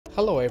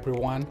Hello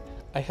everyone,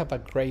 I have a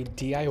great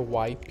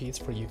DIY piece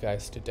for you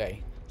guys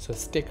today, so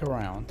stick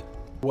around.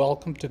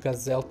 Welcome to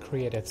Gazelle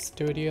Creative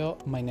Studio,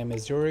 my name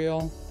is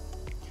Uriel.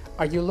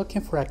 Are you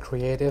looking for a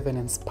creative and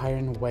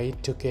inspiring way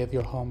to give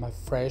your home a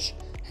fresh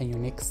and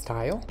unique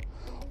style?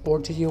 Or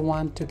do you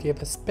want to give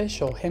a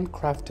special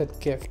handcrafted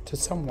gift to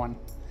someone?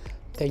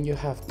 Then you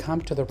have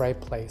come to the right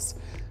place.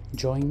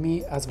 Join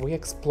me as we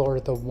explore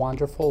the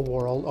wonderful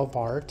world of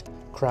art,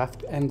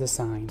 craft, and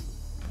design.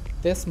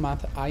 This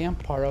month, I am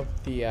part of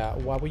the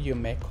What Will You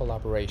Make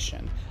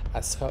collaboration.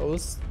 As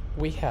hosts,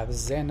 we have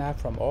Zena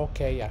from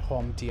OK at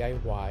Home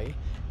DIY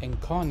and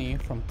Connie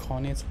from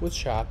Connie's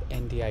Woodshop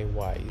and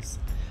DIYs.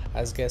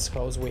 As guest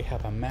hosts, we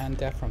have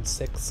Amanda from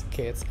 6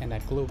 Kids and a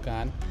Glue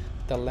Gun.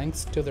 The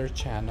links to their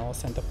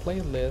channels and the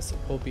playlist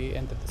will be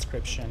in the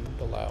description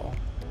below.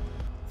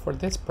 For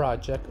this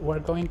project, we're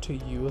going to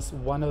use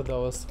one of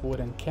those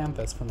wooden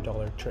canvas from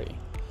Dollar Tree,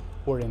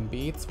 wooden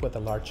beads with a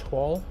large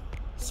hole,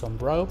 some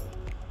rope,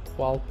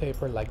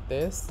 wallpaper like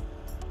this,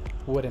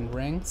 wooden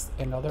rings,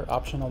 and other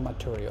optional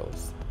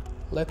materials.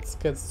 Let's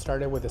get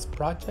started with this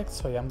project,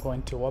 so I'm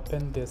going to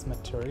open these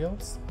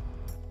materials.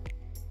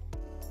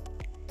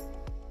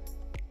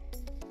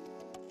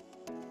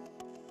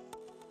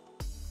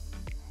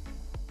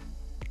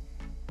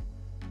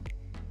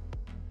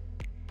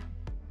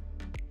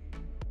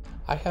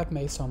 I have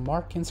made some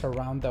markings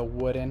around the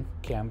wooden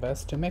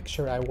canvas to make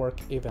sure I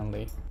work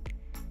evenly.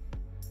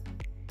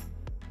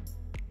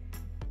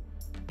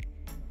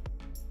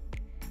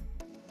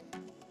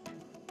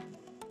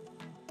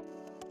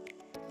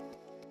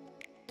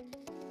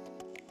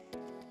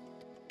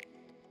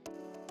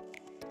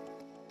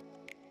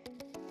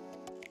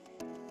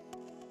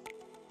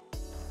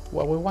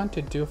 What we want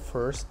to do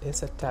first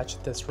is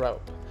attach this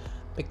rope.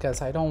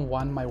 Because I don't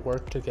want my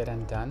work to get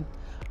undone,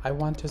 I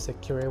want to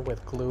secure it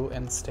with glue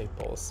and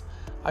staples.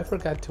 I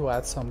forgot to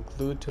add some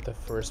glue to the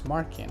first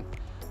marking,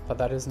 but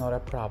that is not a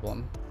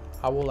problem.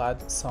 I will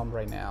add some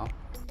right now.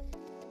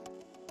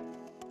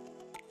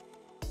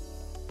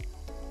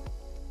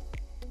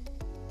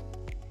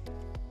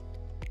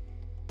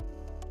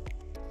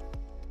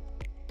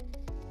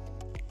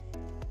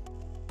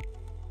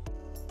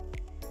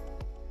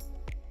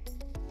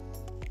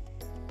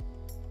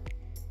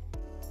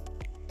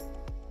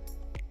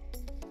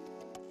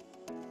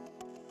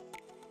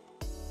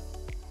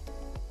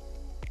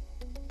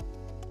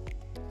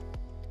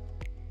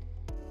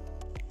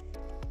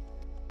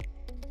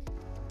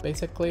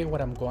 Basically,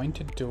 what I'm going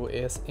to do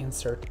is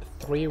insert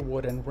 3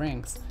 wooden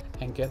rings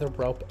and get the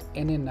rope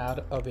in and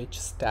out of each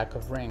stack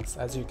of rings,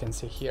 as you can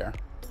see here.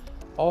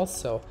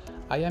 Also,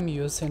 I am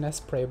using a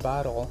spray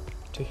bottle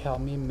to help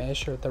me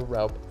measure the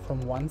rope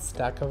from one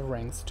stack of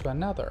rings to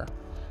another.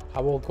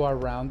 I will go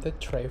around the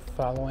tray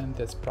following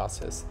this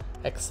process,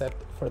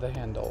 except for the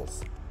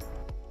handles.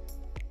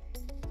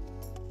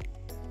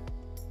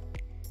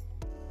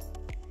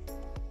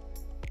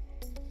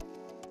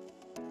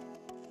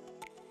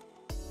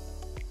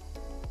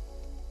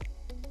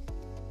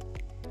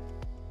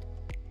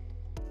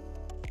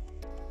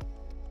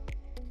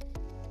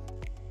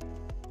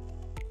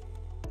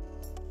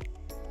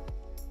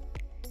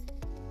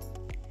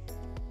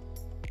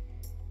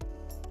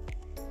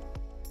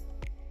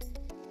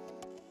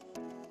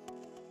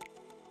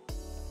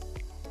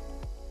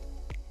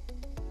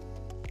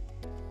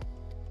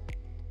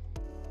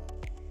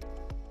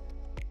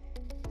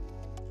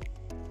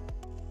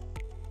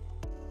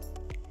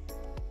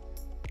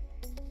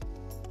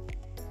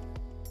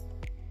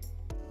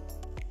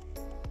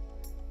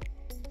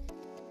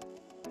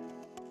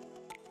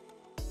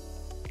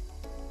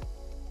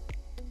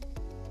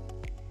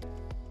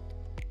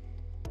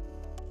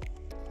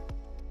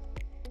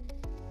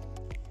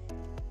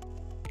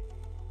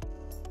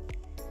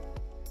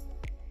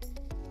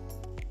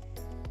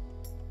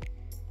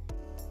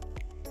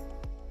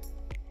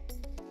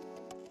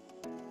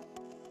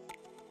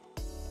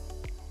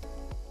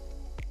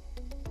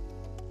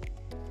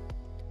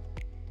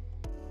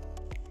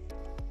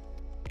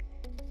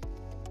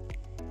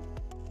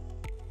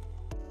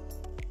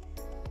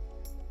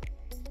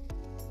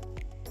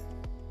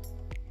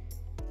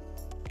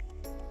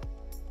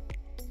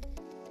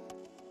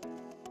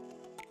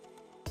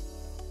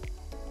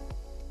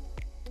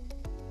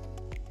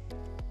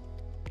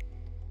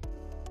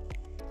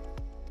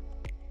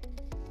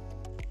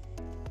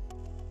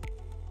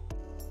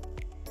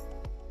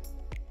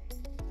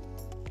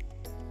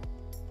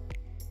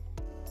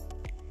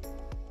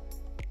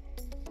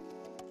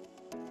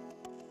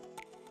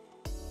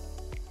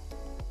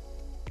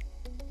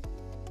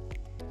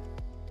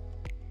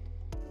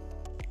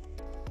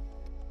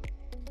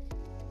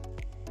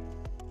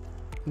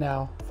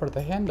 Now, for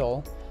the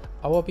handle,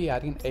 I will be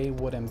adding 8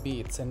 wooden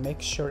beads and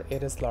make sure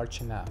it is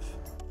large enough.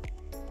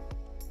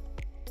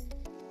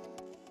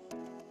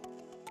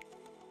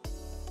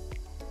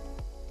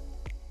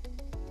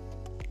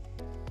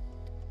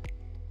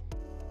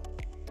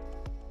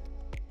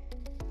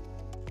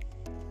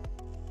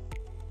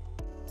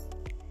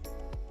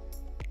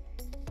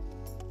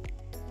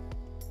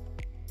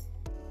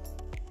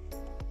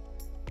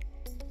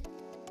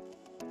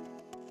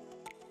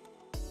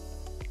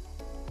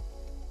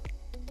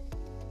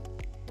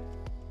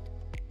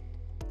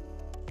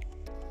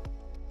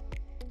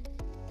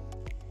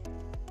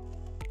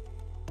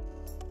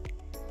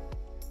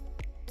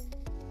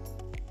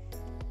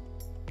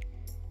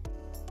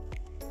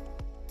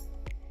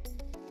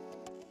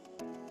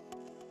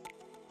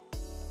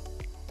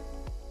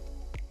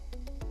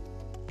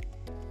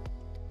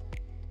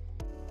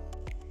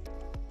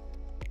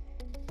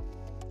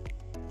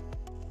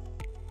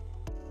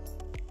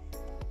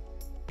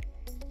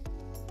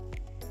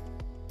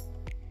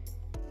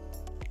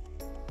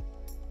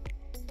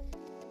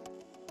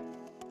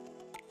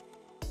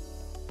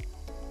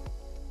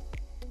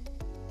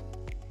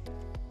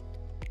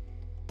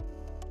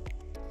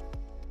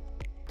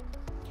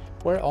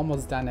 We're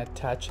almost done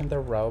attaching the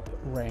rope,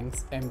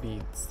 rings, and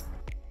beads.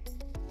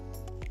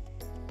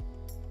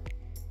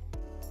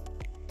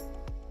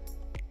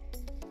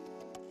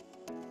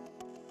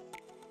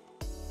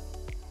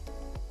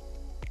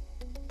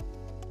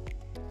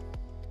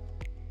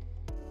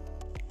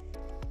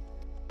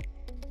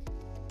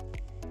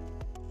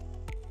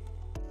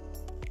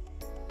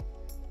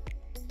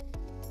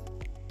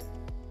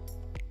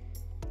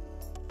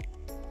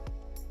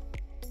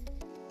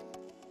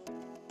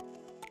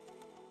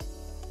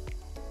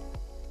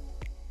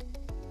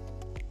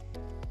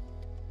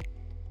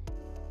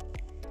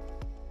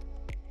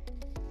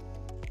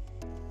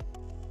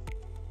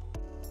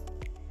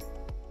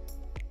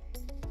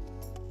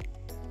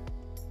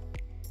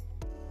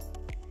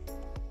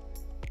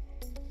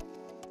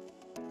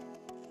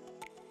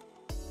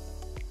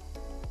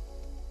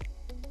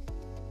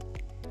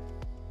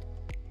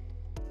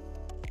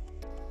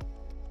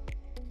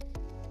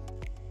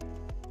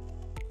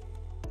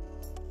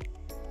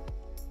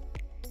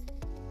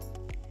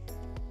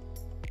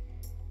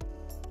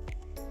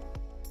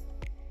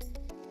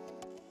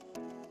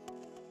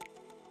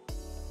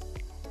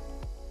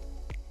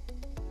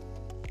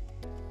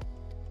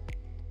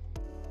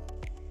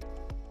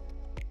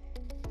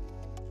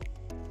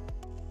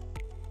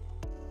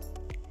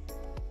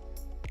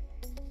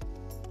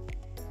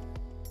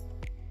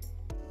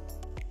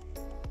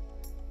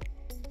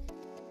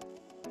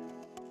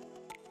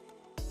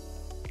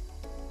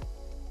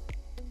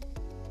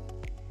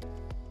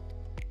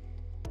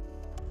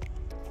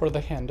 For the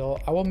handle,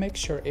 I will make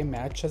sure it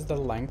matches the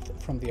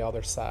length from the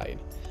other side.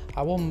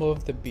 I will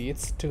move the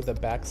beads to the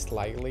back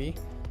slightly,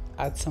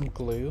 add some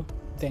glue,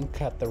 then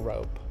cut the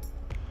rope.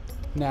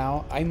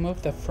 Now I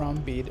move the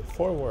front bead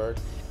forward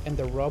and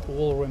the rope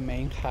will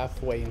remain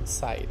halfway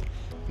inside,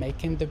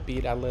 making the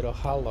bead a little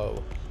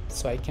hollow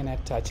so I can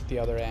attach the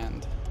other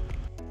end.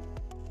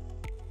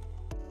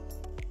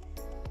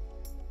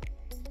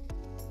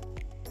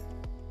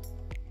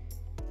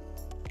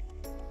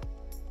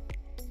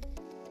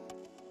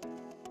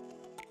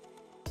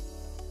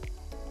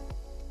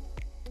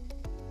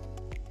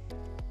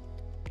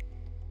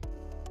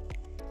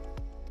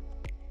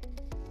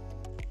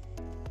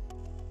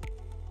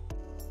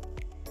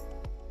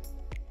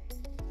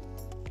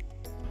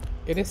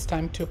 It is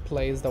time to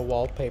place the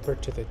wallpaper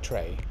to the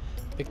tray.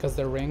 Because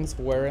the rings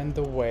were in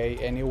the way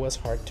and it was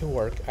hard to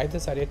work, I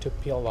decided to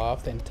peel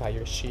off the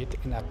entire sheet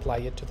and apply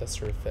it to the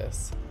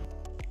surface.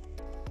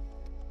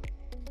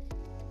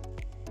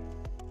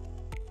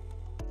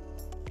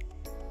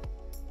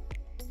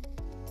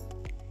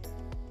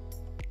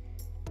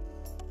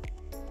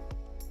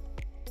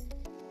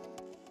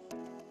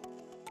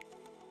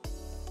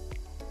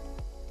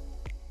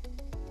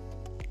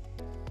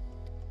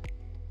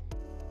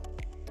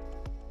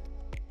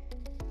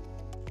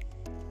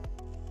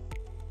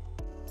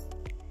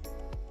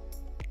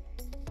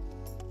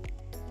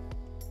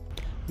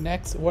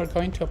 Next, we're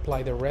going to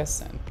apply the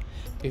resin.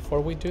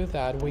 Before we do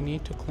that, we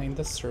need to clean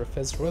the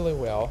surface really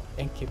well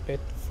and keep it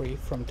free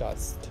from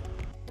dust.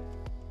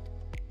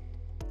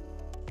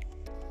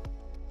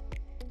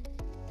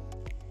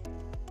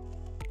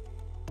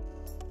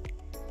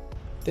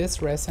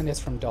 This resin is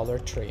from Dollar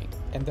Tree,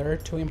 and there are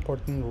two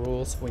important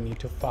rules we need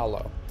to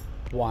follow.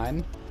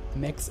 1.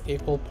 Mix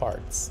equal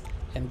parts.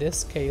 In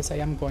this case, I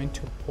am going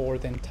to pour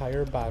the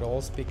entire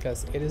bottles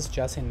because it is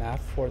just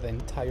enough for the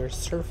entire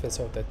surface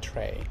of the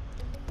tray.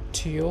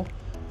 2.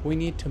 We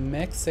need to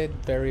mix it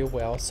very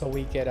well so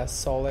we get a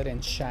solid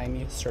and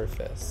shiny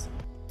surface.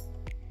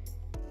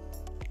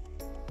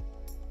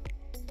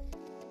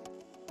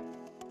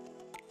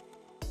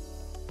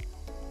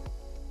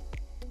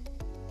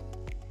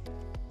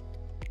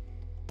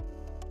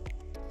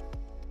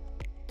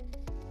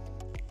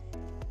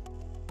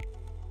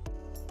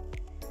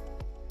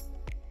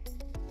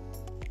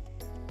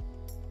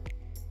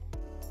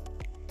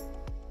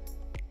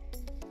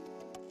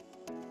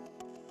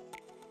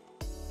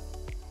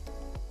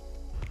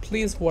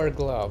 Please wear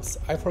gloves.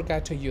 I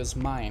forgot to use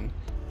mine.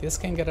 This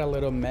can get a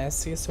little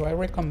messy, so I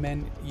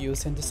recommend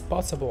using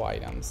disposable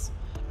items.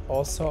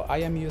 Also, I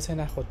am using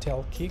a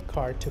hotel key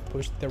card to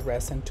push the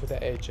resin to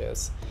the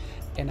edges,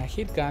 and a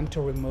heat gun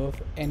to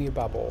remove any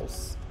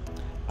bubbles.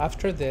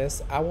 After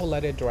this, I will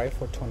let it dry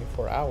for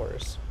 24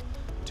 hours.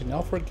 Do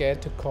not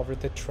forget to cover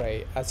the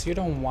tray, as you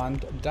don't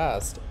want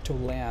dust to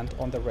land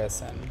on the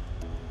resin.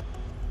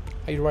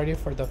 Are you ready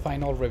for the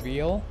final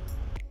reveal?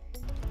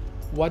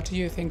 What do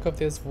you think of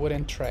this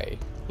wooden tray?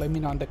 Let me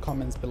know in the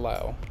comments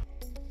below.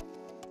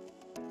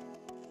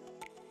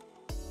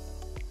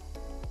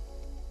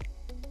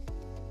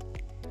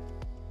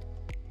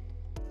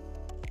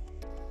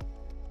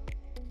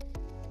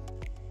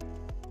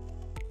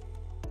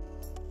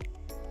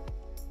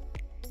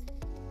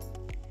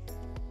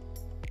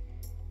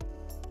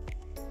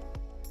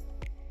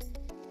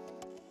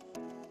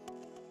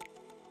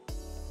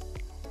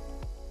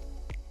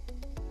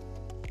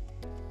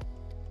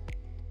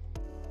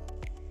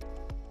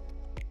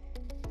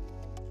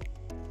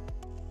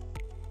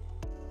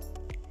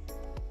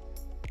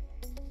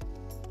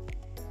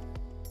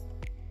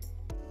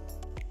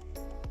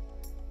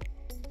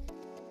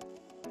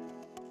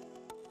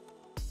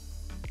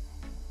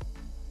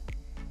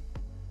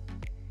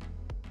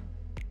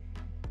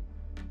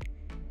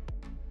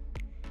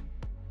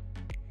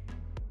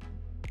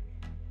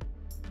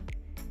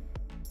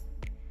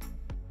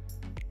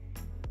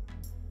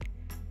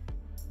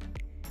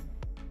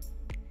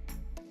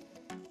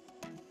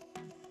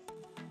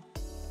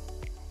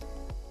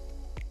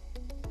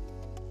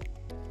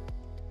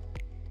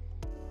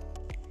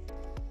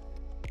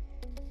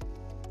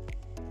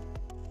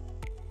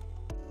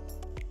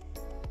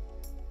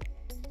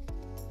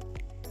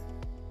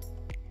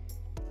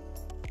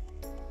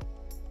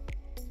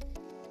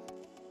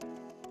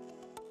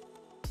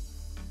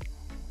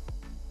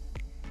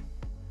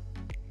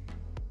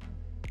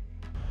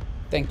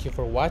 Thank you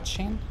for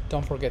watching.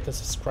 Don't forget to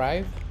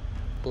subscribe,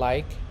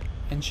 like,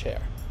 and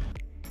share.